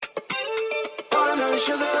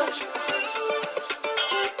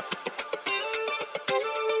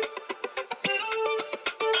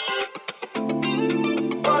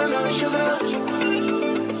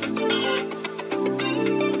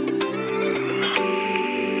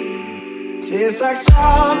Tastes like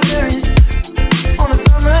strawberries on a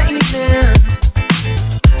summer evening,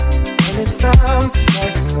 and it sounds just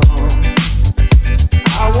like a song.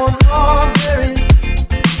 I want more berries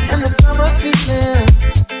and that summer feeling,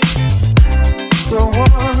 so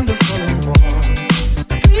wonderful and warm.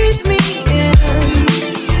 Breathe me in,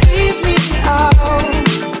 breathe me out.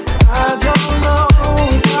 I don't know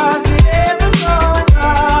if I could ever go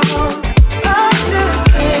without. I just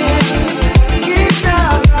can't get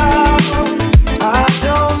out loud. I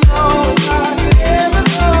don't know if I could ever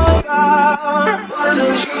go without.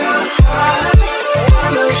 Watermelon sugar,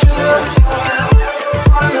 watermelon sugar,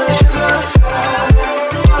 watermelon sugar,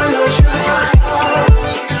 watermelon sugar,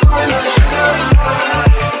 watermelon sugar,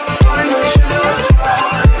 watermelon sugar,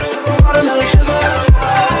 watermelon sugar,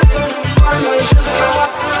 watermelon sugar.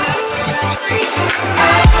 I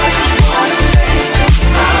just wanna taste it.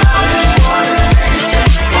 I just wanna taste it.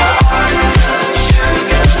 Watermelon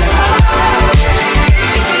sugar.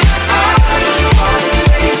 I just wanna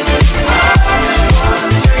taste it. I just wanna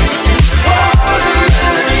taste it.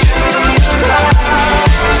 Watermelon sugar.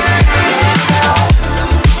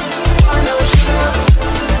 Watermelon sugar. Watermelon sugar.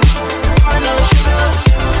 Watermelon sugar.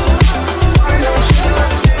 Watermelon sugar.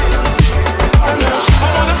 Watermelon sugar.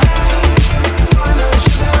 Watermelon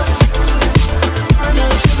sugar.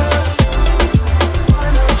 Watermelon sugar.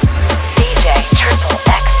 DJ Triple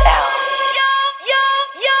XL.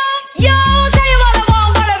 Yo, tell you what I want,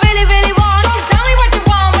 what I really, really want. So tell me what you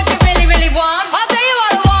want, what you really, really want. I'll tell you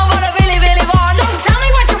what I want, what I really, really want. So tell me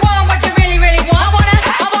what you want, what you really, really want. I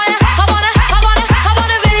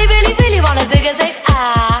wanna really, really, really wanna zig a zig.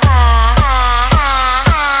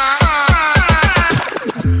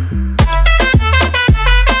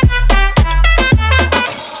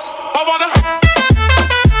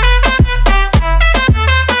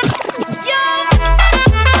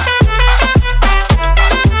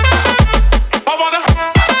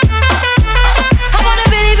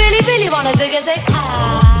 Really, really, really wanna zig a zig.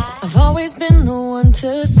 I've always been the one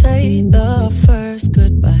to say the first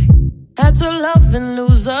goodbye. Had to love and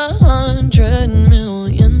lose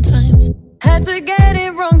 100,000,000 times. Had to get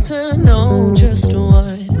it wrong to know just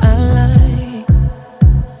what I like.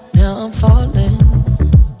 Now I'm falling.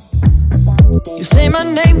 You say my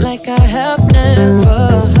name like I have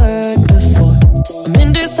never heard before. I'm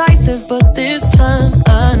indecisive, but this time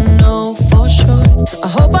I know for sure. I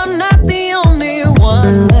hope I'm not the only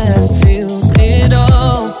one that feels it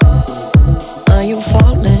all. Are you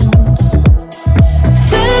falling?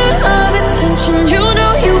 Center of attention, you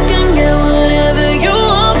know you can get whatever you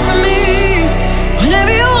want from me.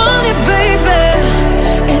 Whenever you want it, baby.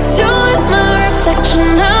 It's you and my reflection.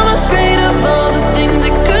 I'm afraid of all the things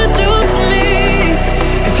it could do to me.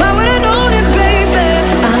 If I would've known it, baby,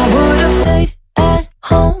 I would've stayed at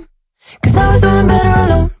home. 'Cause I was doing better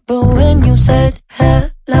alone. But when you said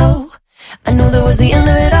hello, I knew that was the end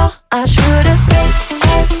of it all. I should've stayed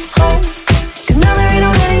at home. 'Cause now there ain't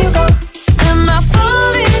no letting you go. Am I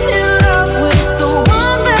falling in love with the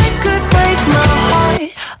one that could break my heart?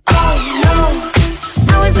 Oh no,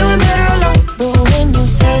 I was doing better alone. But when you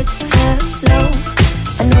said hello,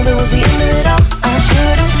 I knew that was the end of it all. I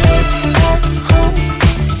should've stayed at home.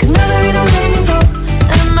 'Cause now there ain't no letting you go.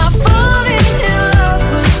 Am I falling in love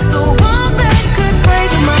with the one that could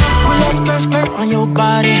break my heart? Skirt on your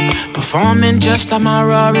body, performing just like my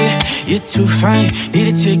Rari. You're too fine, need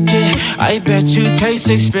a ticket. I bet you taste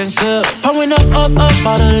expensive. Pouring up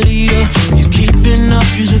about a liter. If you keeping up,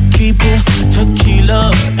 you should keep it. Tequila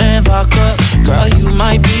and vodka, girl, you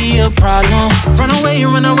might be a problem. Run away,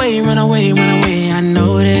 run away, run away, run away. I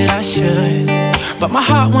know that I should, but my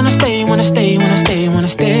heart wanna stay, wanna stay, wanna stay, wanna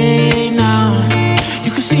stay now. You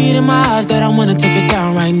can see it in my eyes that I wanna take it down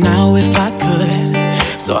right now if I could.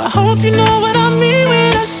 So I hope you know what I mean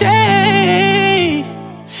when I say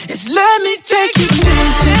it's let me take you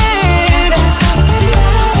dancing.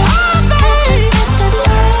 Oh, babe.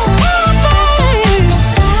 Oh, babe.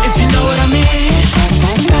 If you know what I mean.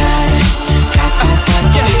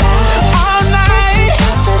 Yeah. All night.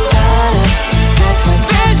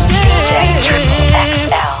 Dancing. DJ Triple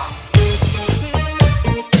XL.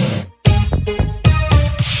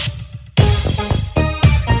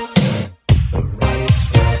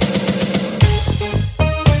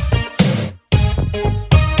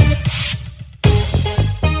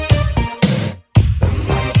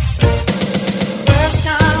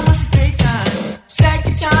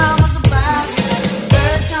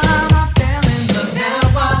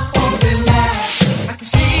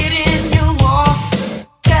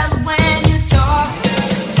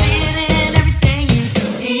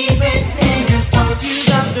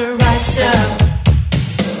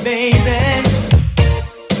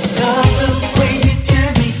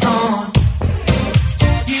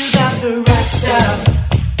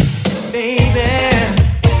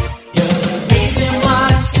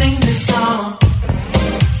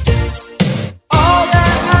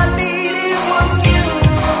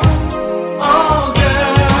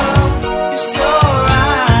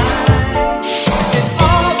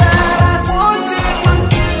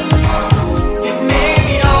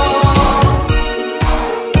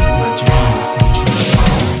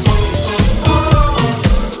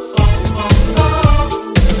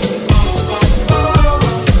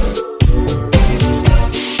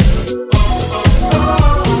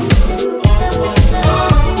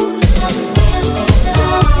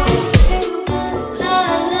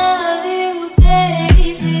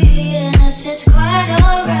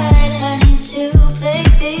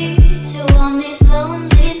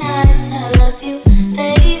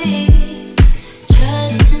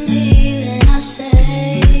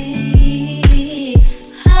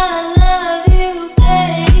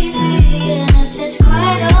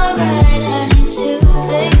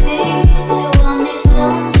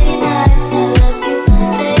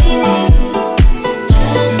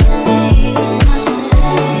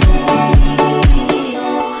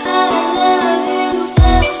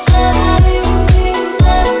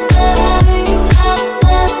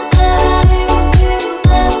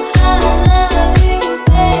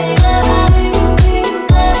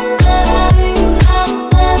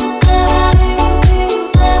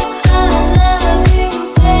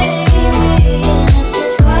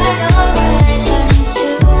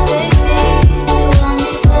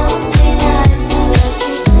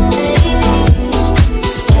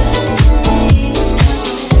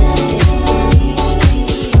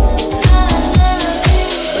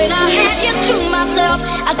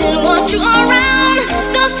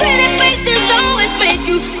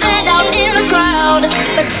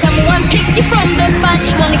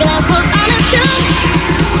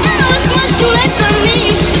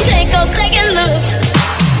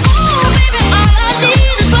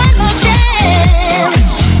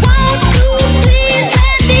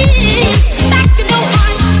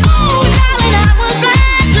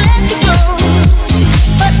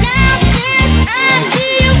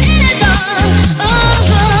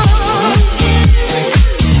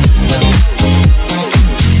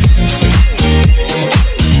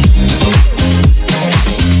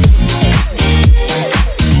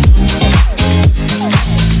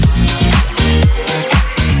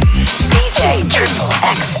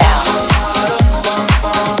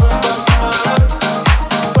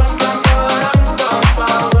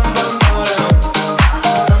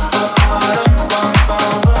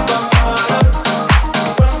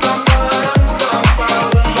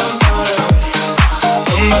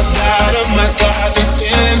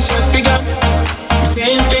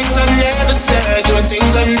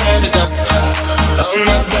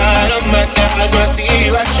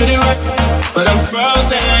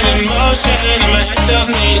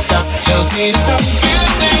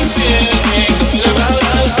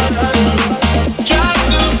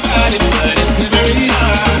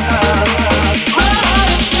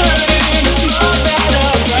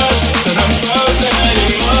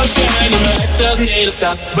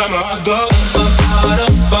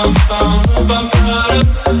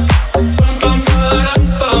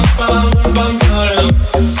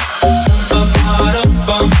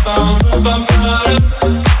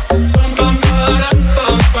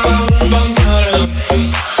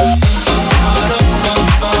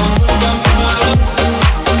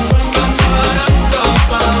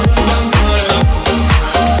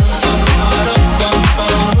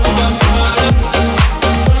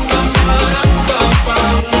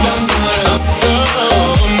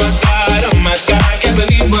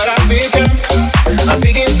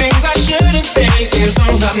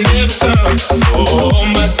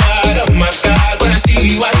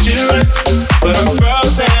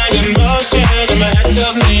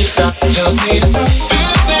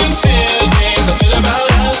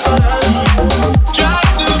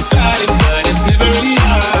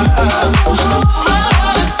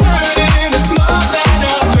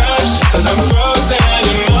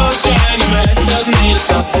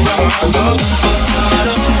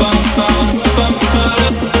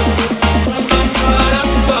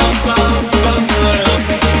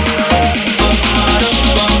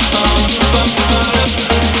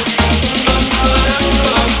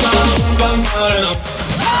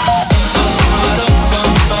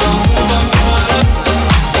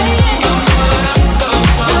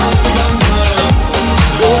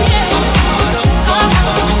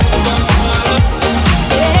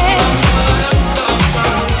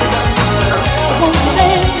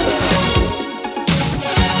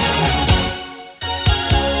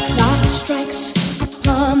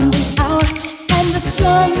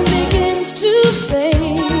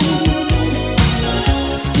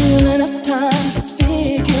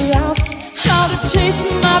 figure out how to chase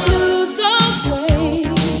my blues away.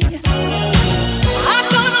 I've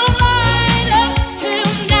gone on right up till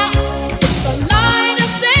now. It's the light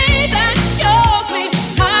of day that shows me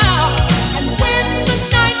how. And when the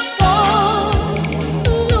night falls,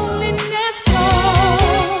 loneliness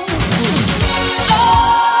falls. Oh,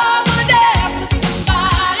 I wanna dance with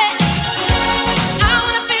somebody. I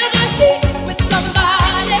wanna feel the heat with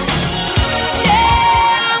somebody.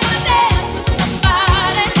 Yeah, I wanna dance with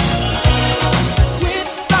somebody. With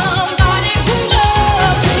somebody.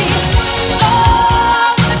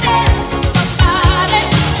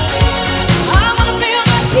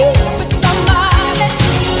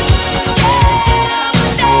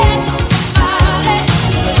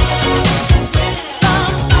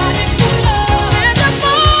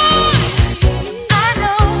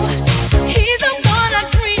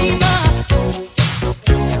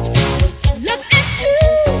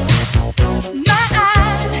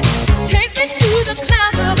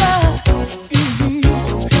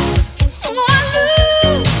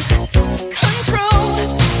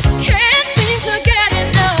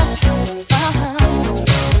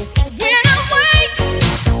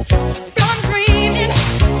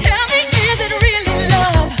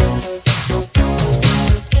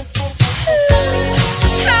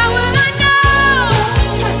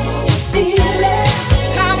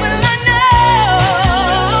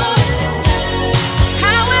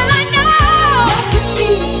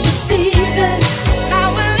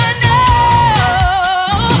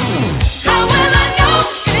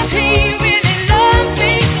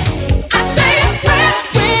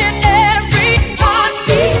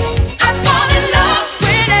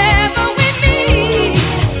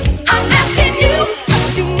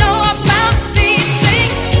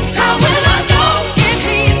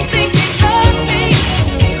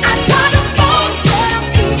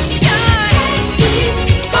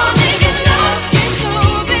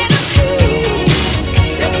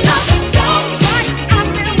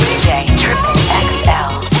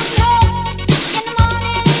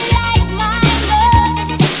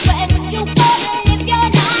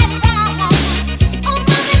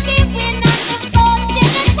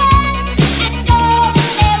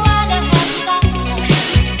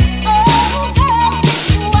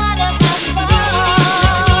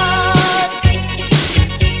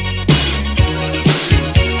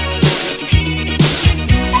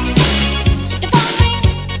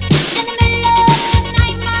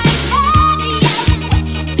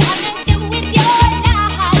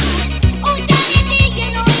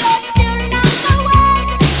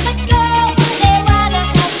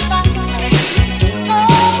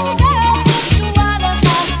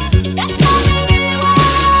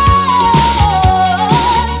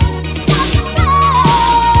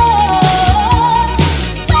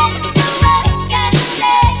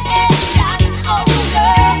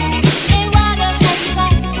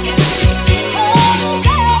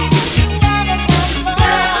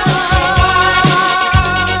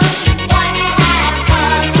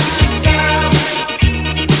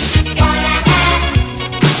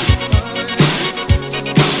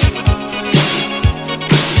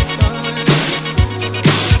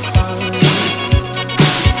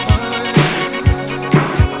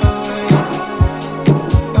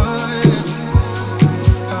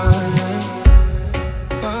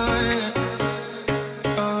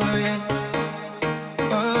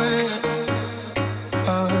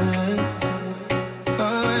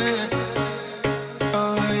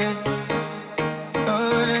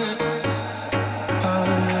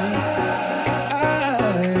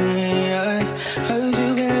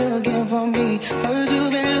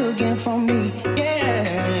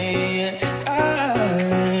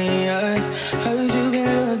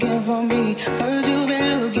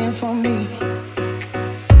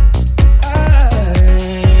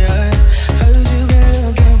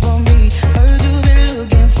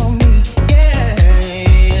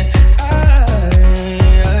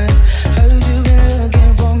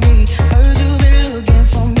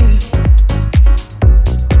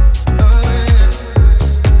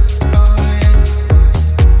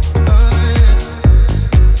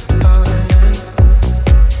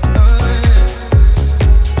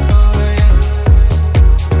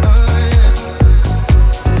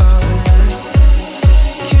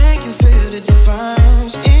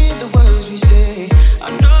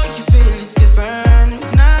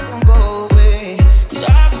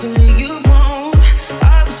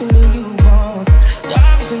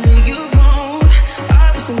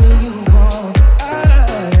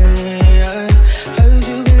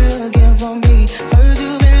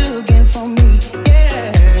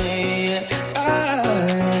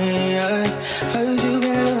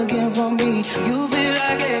 You feel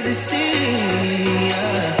like ecstasy.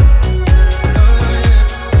 Yeah.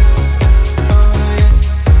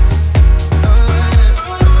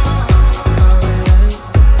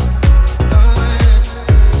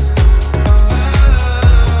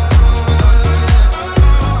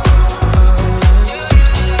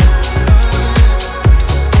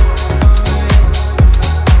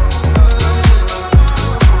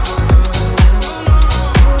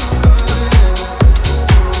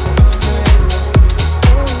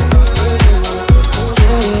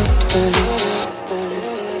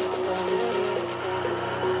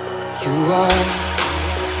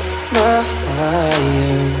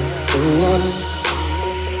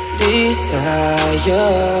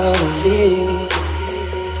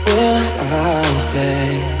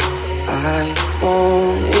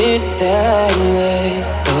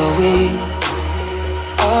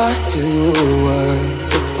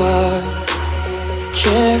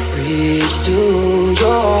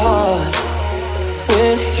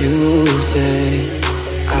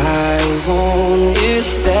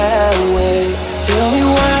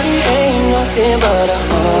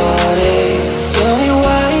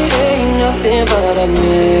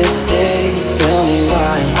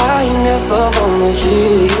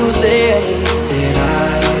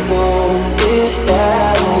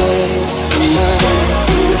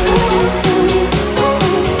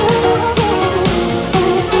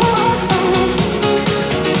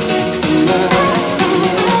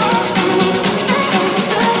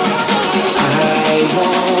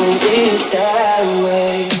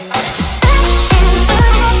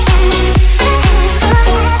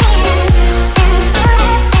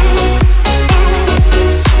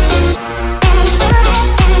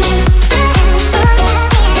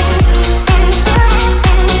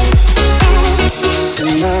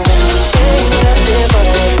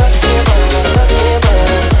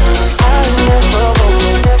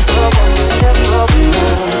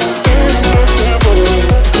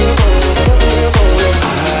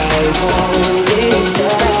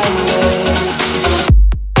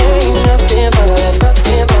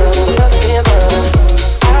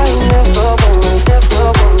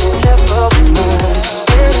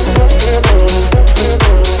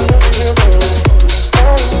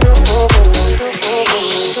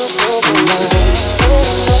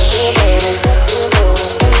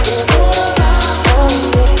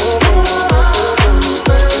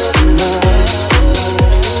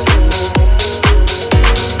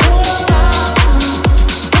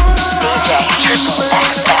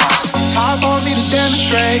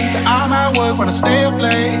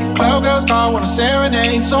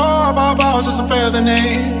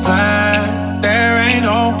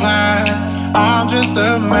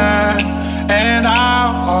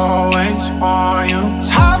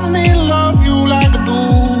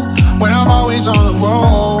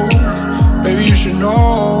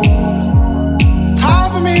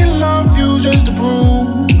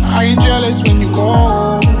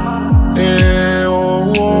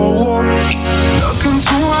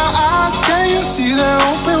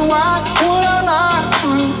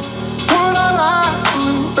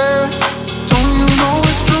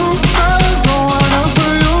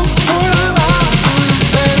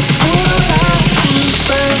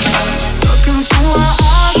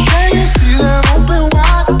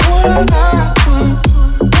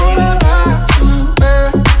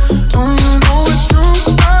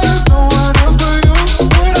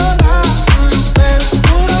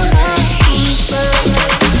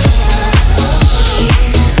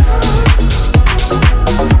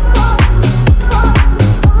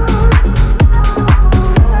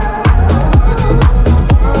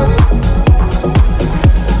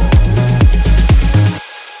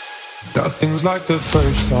 Like the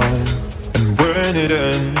first time, and when it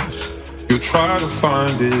ends, you try to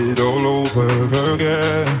find it all over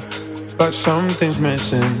again. But something's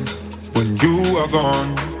missing when you are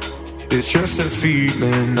gone. It's just a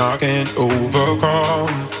feeling I can't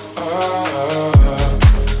overcome.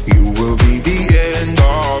 You will be the end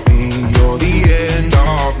of me, you're the end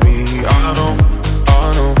of me. I know, I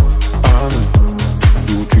know, I know.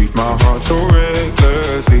 You treat my heart so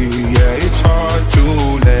recklessly, yeah, it's hard to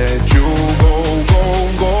let you go.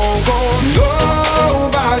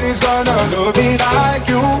 Nobody's gonna love me like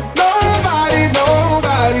you.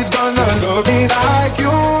 Nobody's gonna love me like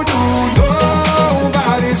you do.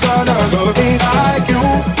 Nobody's gonna love me like you.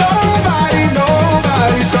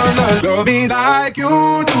 Nobody's gonna love me like you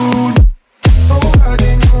do.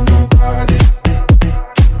 Nobody knew nobody.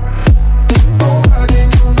 Nobody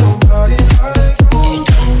knew nobody like you.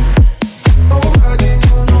 Nobody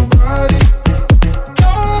knew nobody.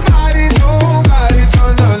 Nobody's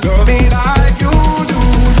gonna love me like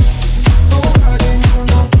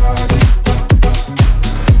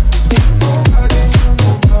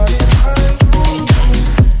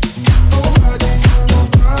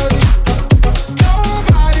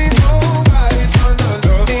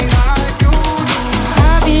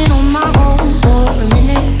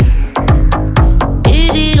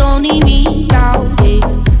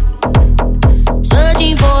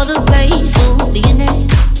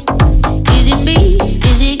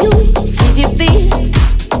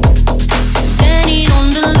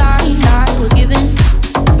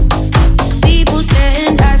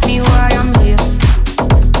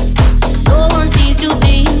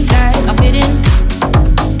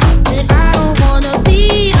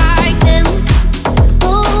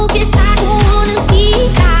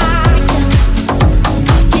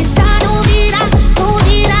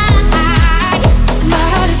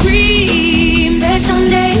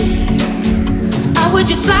would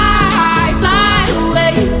just fly, fly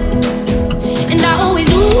away. And I always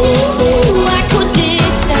knew I couldn't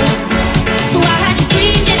stay, so I had to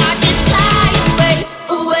dream that I'd just fly away,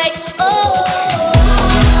 away. Oh,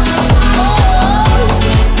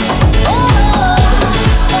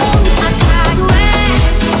 I'd fly away.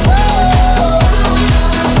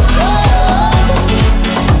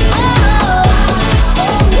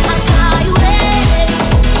 I'd fly away.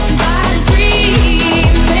 'Cause I had a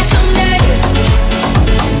dream that someday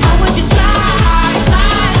I would just fly,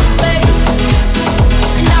 fly away.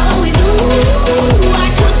 And I always knew I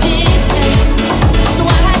couldn't stay, so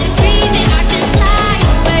I had a dream that I'd just fly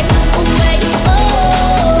away, away.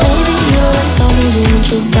 Maybe you're like talking too much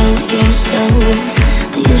about yourself,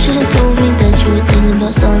 but you should've told me that you were thinking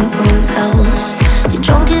about someone else. You're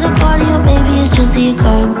drunk at a party, or maybe it's just that your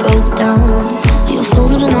car broke down. Your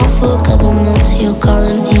phone's been off for a couple months, and you're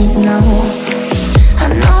calling me now. I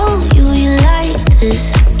know you like this.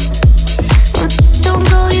 Don't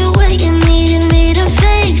go your way, you needed me to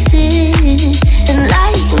fix it. And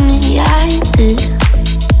like me, I did.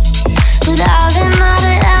 But I've been out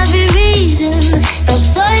of every reason. Now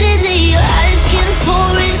suddenly you're asking for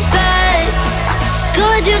it back.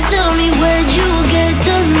 Could you tell me where'd you get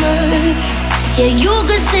the nerve? Yeah, you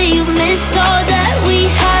could say you miss all that we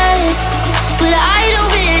had, but I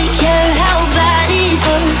don't really care how bad it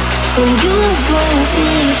hurts when you broke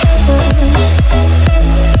me first.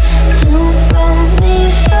 You broke me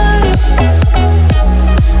first.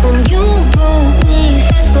 When you broke me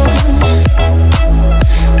first.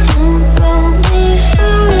 You broke me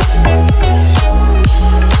first.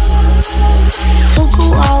 Took a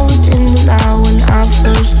while, was in the now when I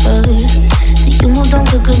first heard that you moved on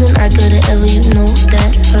quicker than I could've ever, you know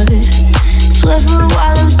that hurt. Swear for a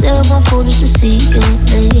while I was there on my phone just to see your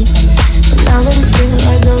name, but now that it's there,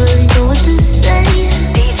 I don't really know what to say.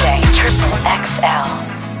 DJ Triple XL.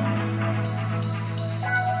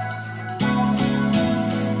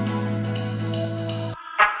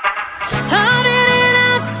 I didn't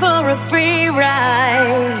ask for a free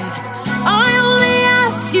ride. I only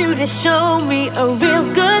asked you to show me a real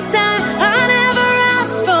good time. I never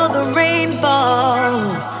asked for the rainfall.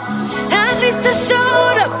 At least I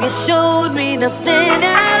showed up, you showed me nothing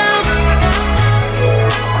at all.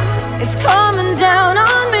 It's coming down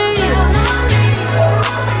on me,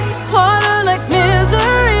 harder like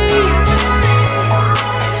misery.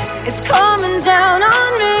 It's coming down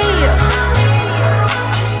on me.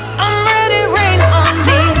 I'm ready, rain on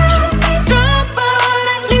me. I'd rather be drunk, but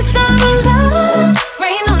at least I'm alive.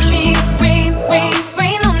 Rain on me, rain, rain,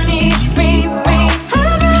 rain on me, rain, rain.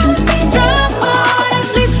 I'd rather be drunk, but at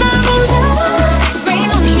least I'm alive. Rain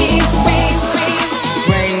on me, rain, rain,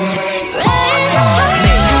 rain, rain on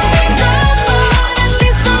me. Drunk, but at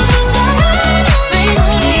least I'm alive. Rain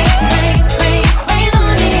on me, rain, rain, rain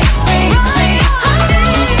on me, rain, rain. I'd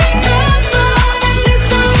rather be drunk, but at least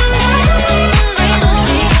I'm alive. Rain on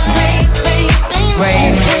me, rain, rain,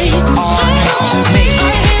 rain, rain on me.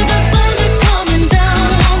 I hear the thunder coming down,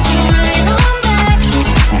 won't you rain on that?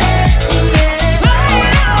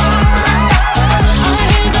 I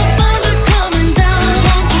hear the thunder coming down,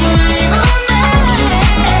 won't you rain on that?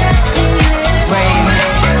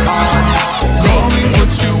 Call me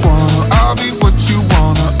what you wanna, I'll be what you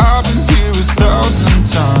wanna. I've been here 1,000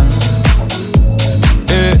 times.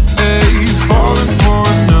 Hey, hey, falling for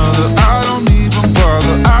another, I don't even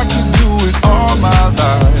bother. I could do it all my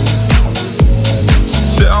life. So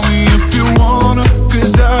tell me if you wanna,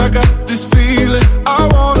 'cause I got this feeling. I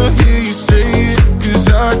wanna hear you say it, 'cause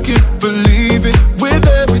I can't believe it. With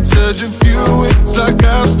every touch of you, it's like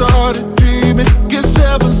I've started dreaming. Guess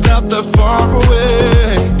heaven's not that far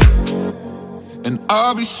away. And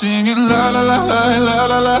I'll be singing la la la la la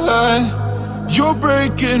la la la. You're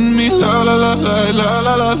breaking me la la la la la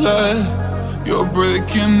la la la. You're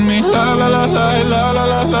breaking me la la la la la la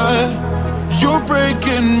la la. You're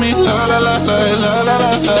breaking me la la la la la la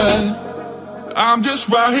la la. I'm just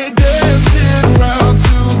right here dancing around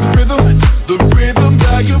to the rhythm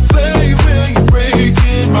that you play when you're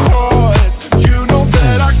breaking my heart. You know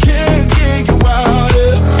that I can't get you out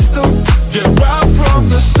of the system. Yeah, right from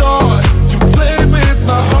the start, you played with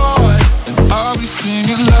my heart, and I'll be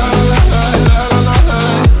singing la la la la la la la.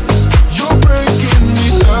 You're breaking me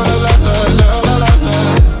la la la la la la la.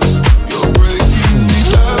 You're breaking me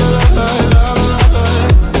la la la la la la la.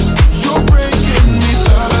 You're breaking me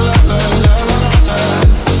la la la la la la la.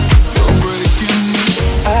 You're breaking me.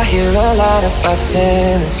 I hear a lot about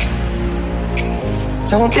sinners.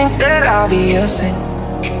 Don't think that I'll be a saint,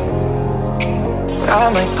 but I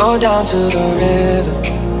might go down to the river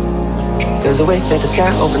 'Cause the way that the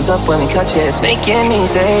sky opens up when we touch it, it's making me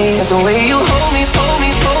say that the way you hold me, hold me,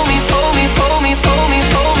 hold me, hold me, hold me, hold me,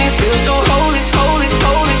 hold me, feel so holy, holy,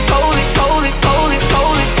 holy, holy, holy, holy,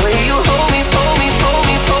 holy. The way you hold me, hold me, hold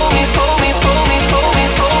me, hold me, hold me, hold me, hold me,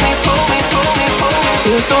 hold me, hold me, hold me, hold me.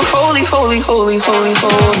 Feel so holy, holy, holy, holy,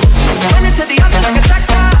 holy. Went into the altar like a track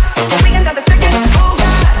star. We ain't got the second. Oh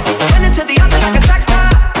God. Went into the altar like a track star.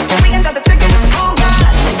 We ain't got the second. Oh God.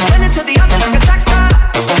 Went into the altar like a track star.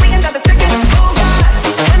 We ain't got the second. Oh God.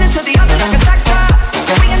 Went into the altar like a track star.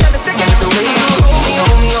 We ain't got the second. The way you hold me,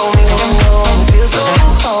 hold me, hold me, hold me, hold me, feel so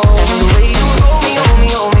whole. The way you hold me, hold me,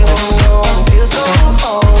 hold me, hold me, hold me, feel so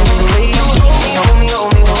whole. The way you hold me, hold me, hold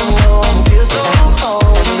me, hold me, hold me, feel so whole.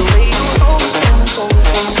 The way you hold me, hold me,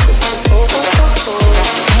 hold me.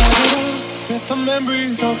 With the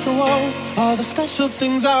memories of the war, all the special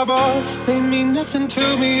things I bought, they mean nothing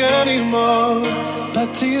to me anymore.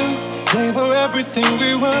 But to you, they were everything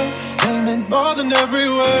we were. They meant more than every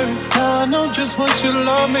word. Now I know just what you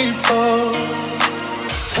love me for.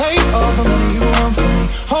 Take all the money you want from me.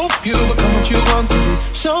 Hope you become what you want to be.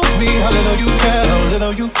 Show me how little you care, how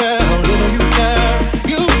little you care, how little you care.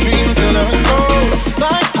 You dream of glitter and gold.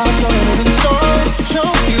 My heart's a little bit sore. Show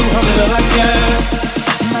you how little I care.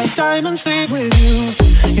 My diamonds leave with you.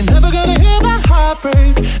 You're never gonna hear my heart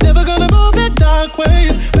break. Never gonna move in dark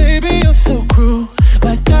ways. Baby, you're so cruel.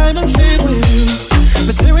 My diamonds leave with you.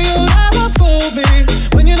 Material never fooled me.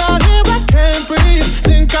 When you're not here, I can't breathe.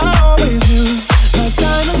 Think I always knew. My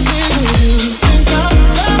diamonds leave with you. Think I,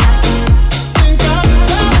 think I,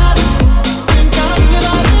 think I, when you're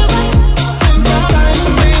not here, think my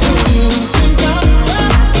diamonds leave with you. Think I,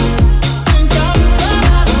 think I,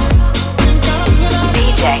 think I, when you're not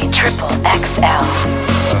DJ Triple XL.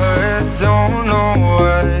 I don't know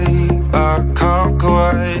why I can't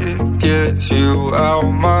quite get you out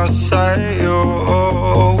my sight. You're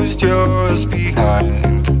always just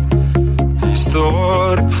behind. This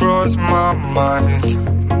thought across my mind.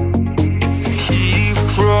 Keep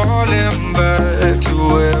crawling back to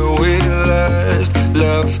where we last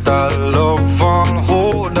left our love on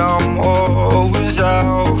hold. I'm always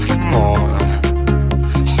out for more.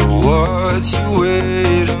 So what you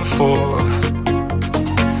waiting for?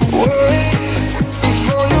 Wait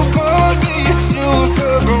before you burn me to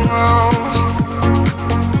the ground.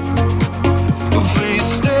 But please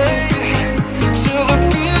stay till the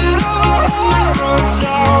beat of our heart runs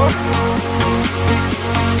out.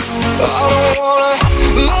 I don't wanna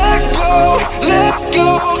let go,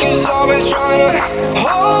 'cause I've been trying to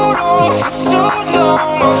hold on for so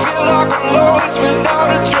long. I feel like I'm lost without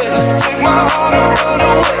a trace. Take my heart and run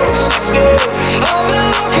away. She said, I've been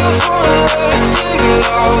looking for a lasting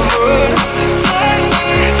lover to save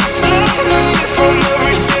me from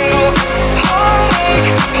every single heartache.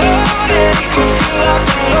 I feel like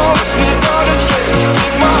I'm lost without a trace.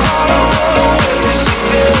 Take my heart and run away. She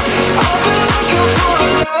said, I've been looking for a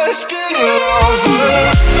lasting lover.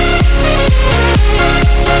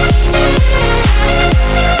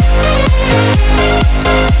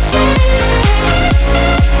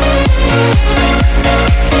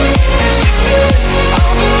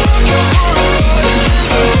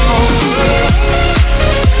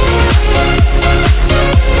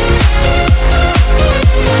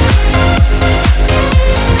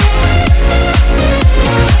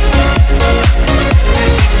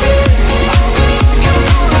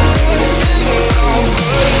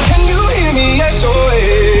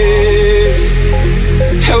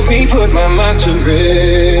 Put my mind to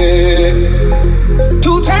rest.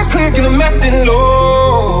 2 times clicking, I'm acting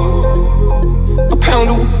low. A pound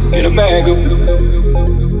of in a bag of.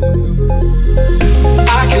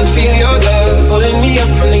 I can feel your love pulling me up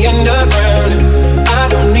from the underground. I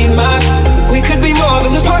don't need my. We could be more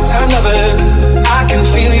than just part-time lovers. I can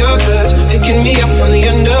feel your touch picking me up from the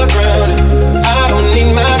underground. I don't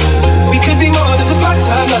need my. We could be more than just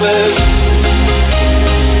part-time lovers.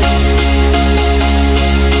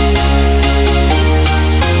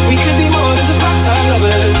 We could be more than just part-time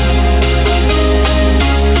lovers.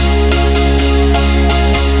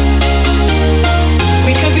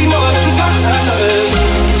 We could be more than just part-time lovers.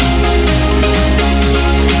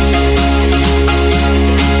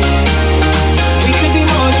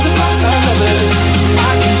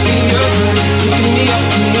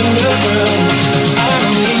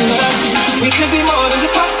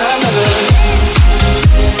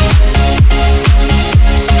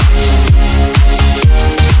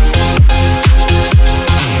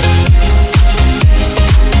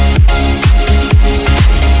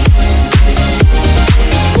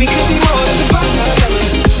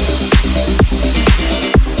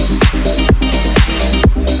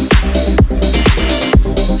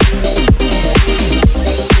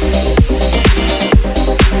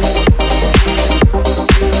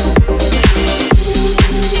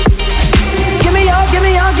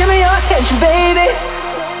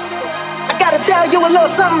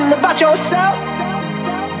 little something about yourself.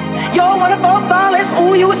 You're wonderful, flawless,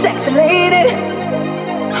 ooh, you a sexy lady.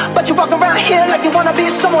 But you walk around here like you wanna be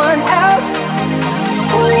someone else.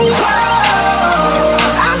 Ooh, oh,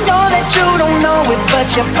 I know that you don't know it, but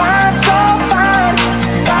you're fine, so fine.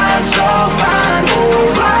 Fine, so fine.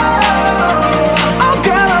 Ooh, oh, oh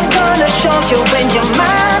girl, I'm gonna show you when you're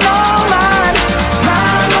mine, oh mine.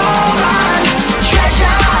 Mine, oh mine.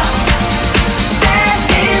 Treasure, that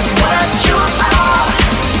is what you are.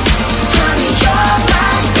 Honey, you're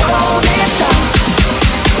my golden star.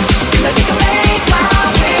 Let me make my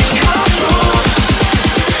wish come true.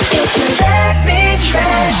 If you let me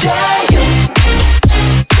treasure you.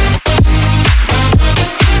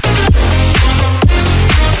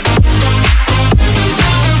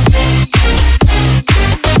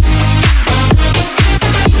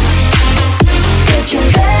 If you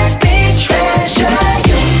let me treasure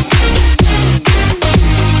you.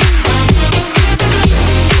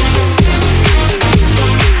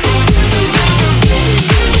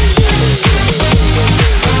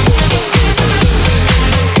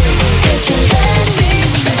 If you let me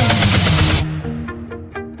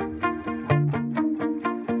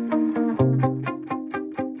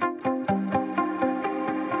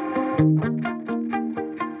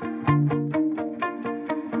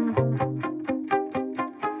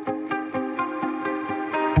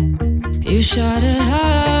You shout it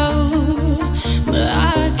out, but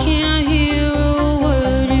I can't hear a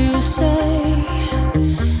word you say.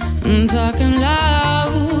 I'm talking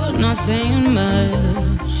loud, not saying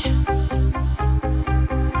much.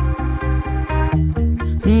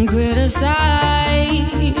 Criticize,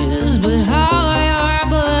 but how your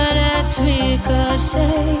bullets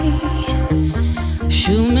ricochet.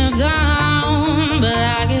 Shoot me down, but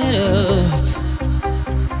I get up.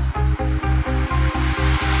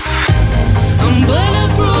 I'm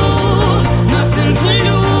bulletproof, nothing to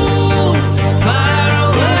lose. Far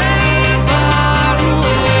away, far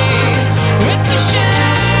away.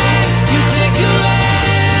 Ricochet, you take your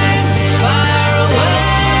aim. Far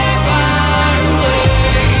away, far away.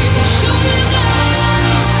 Shoot me down,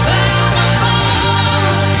 but I'm a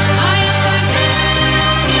fall. I am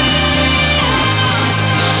titanium.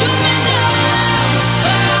 You shoot me down,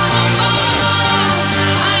 but I'm a fall.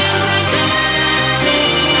 I am titanium.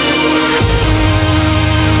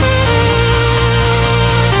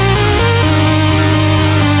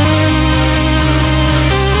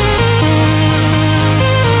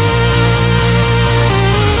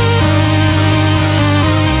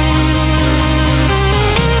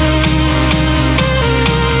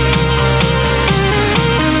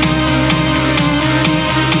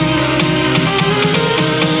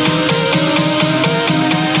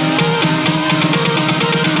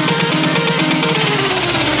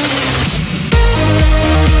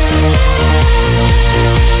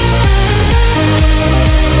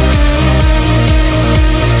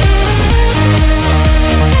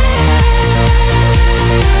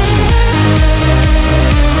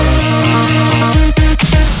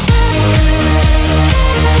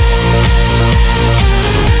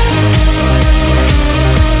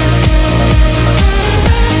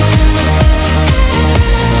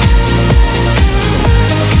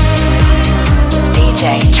 DJ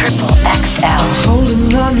Triple XL.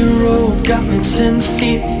 Holding on your rope got me 10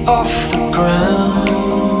 feet off the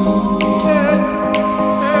ground.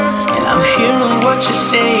 And I'm hearing what you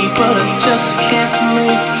say, but I just can't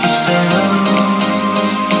make you sound.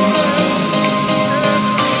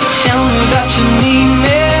 Tell me that you need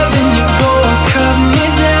me, then you go and cut me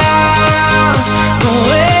down. But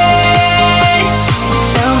wait,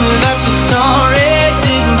 tell me that you're sorry,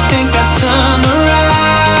 didn't think I'd turn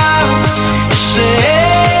around. You say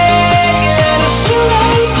that it's too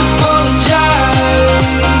late to apologize.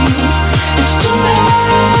 It's too late.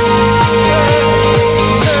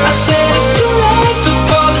 I said it's too late to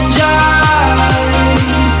apologize.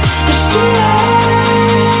 It's too late.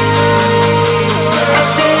 I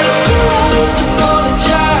said it's too late to apologize.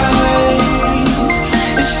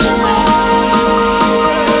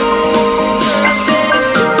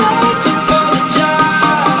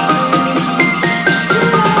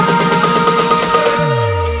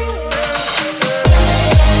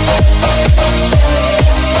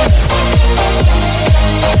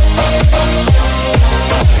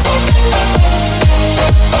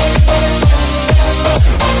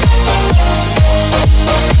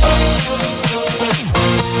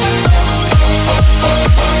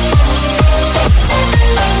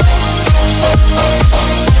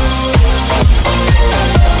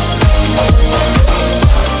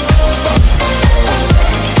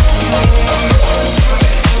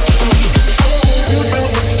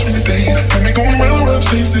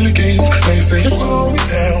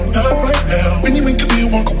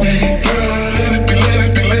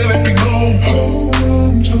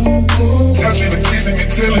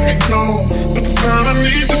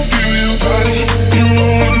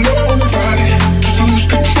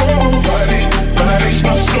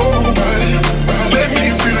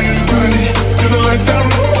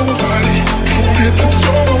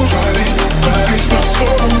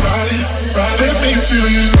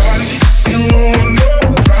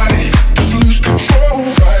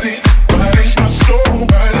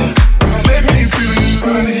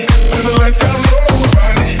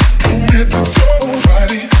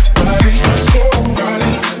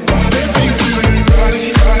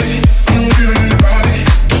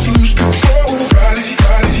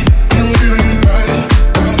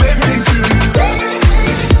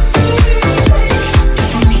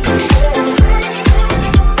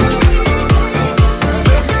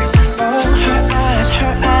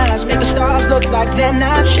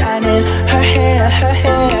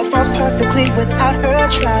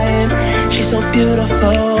 so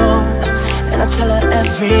beautiful, and I tell her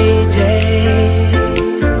every day.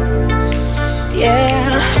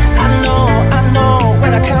 Yeah, I know,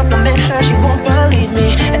 when I compliment her, she won't believe me.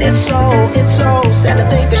 And it's so sad to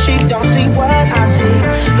think that she don't see what I see.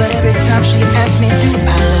 But every time she asks me, do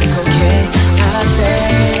I look okay, I say,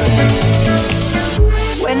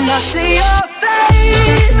 when I see your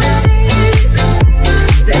face,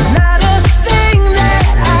 there's not a thing that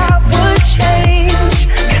I would change.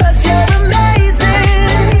 'Cause you're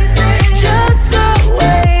amazing, just the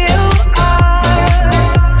way you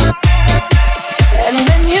are. And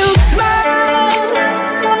when you smile,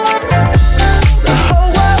 the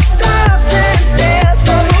whole world stops and stares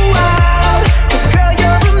for a while. 'Cause girl,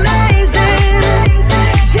 you're amazing,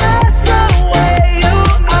 just the way you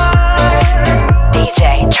are. DJ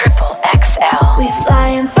Triple XL. We fly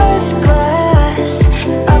in first class,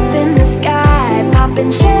 up in the sky,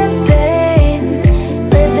 popping champagne,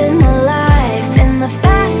 living my life in the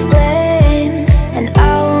fast lane. And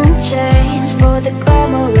I won't change for the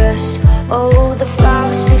glamorous, oh the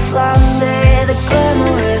flousy, the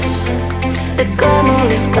glamorous,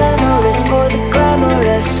 glamorous for the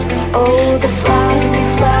glamorous, oh the flousy,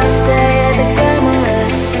 the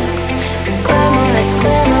glamorous,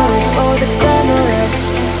 glamorous for the glamorous,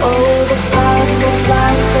 oh the flousy,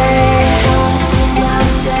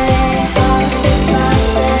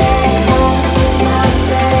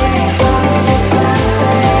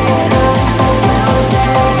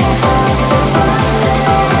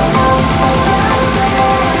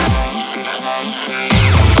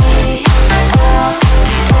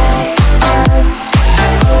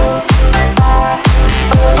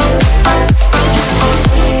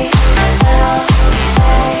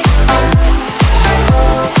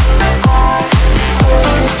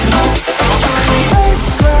 First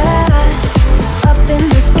class, up in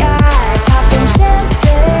the sky, popping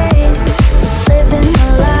champagne, living my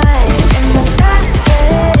life in the fast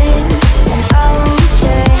lane. And I won't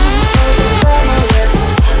change for the glamorous,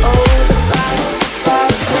 oh the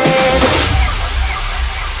flousy.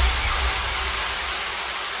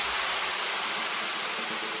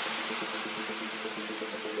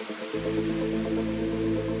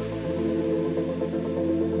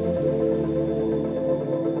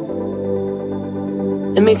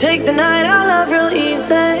 Let me take the night I love real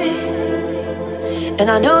easy. And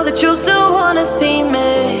I know that you still wanna see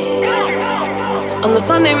me on the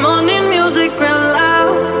Sunday morning, music real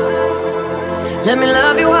loud. Let me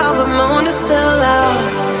love you while the moon is still out.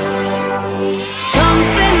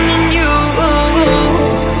 Something in you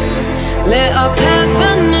lit up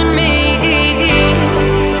heaven in me.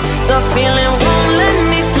 The feeling won't let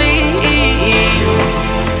me sleep,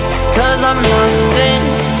 'cause I'm lost in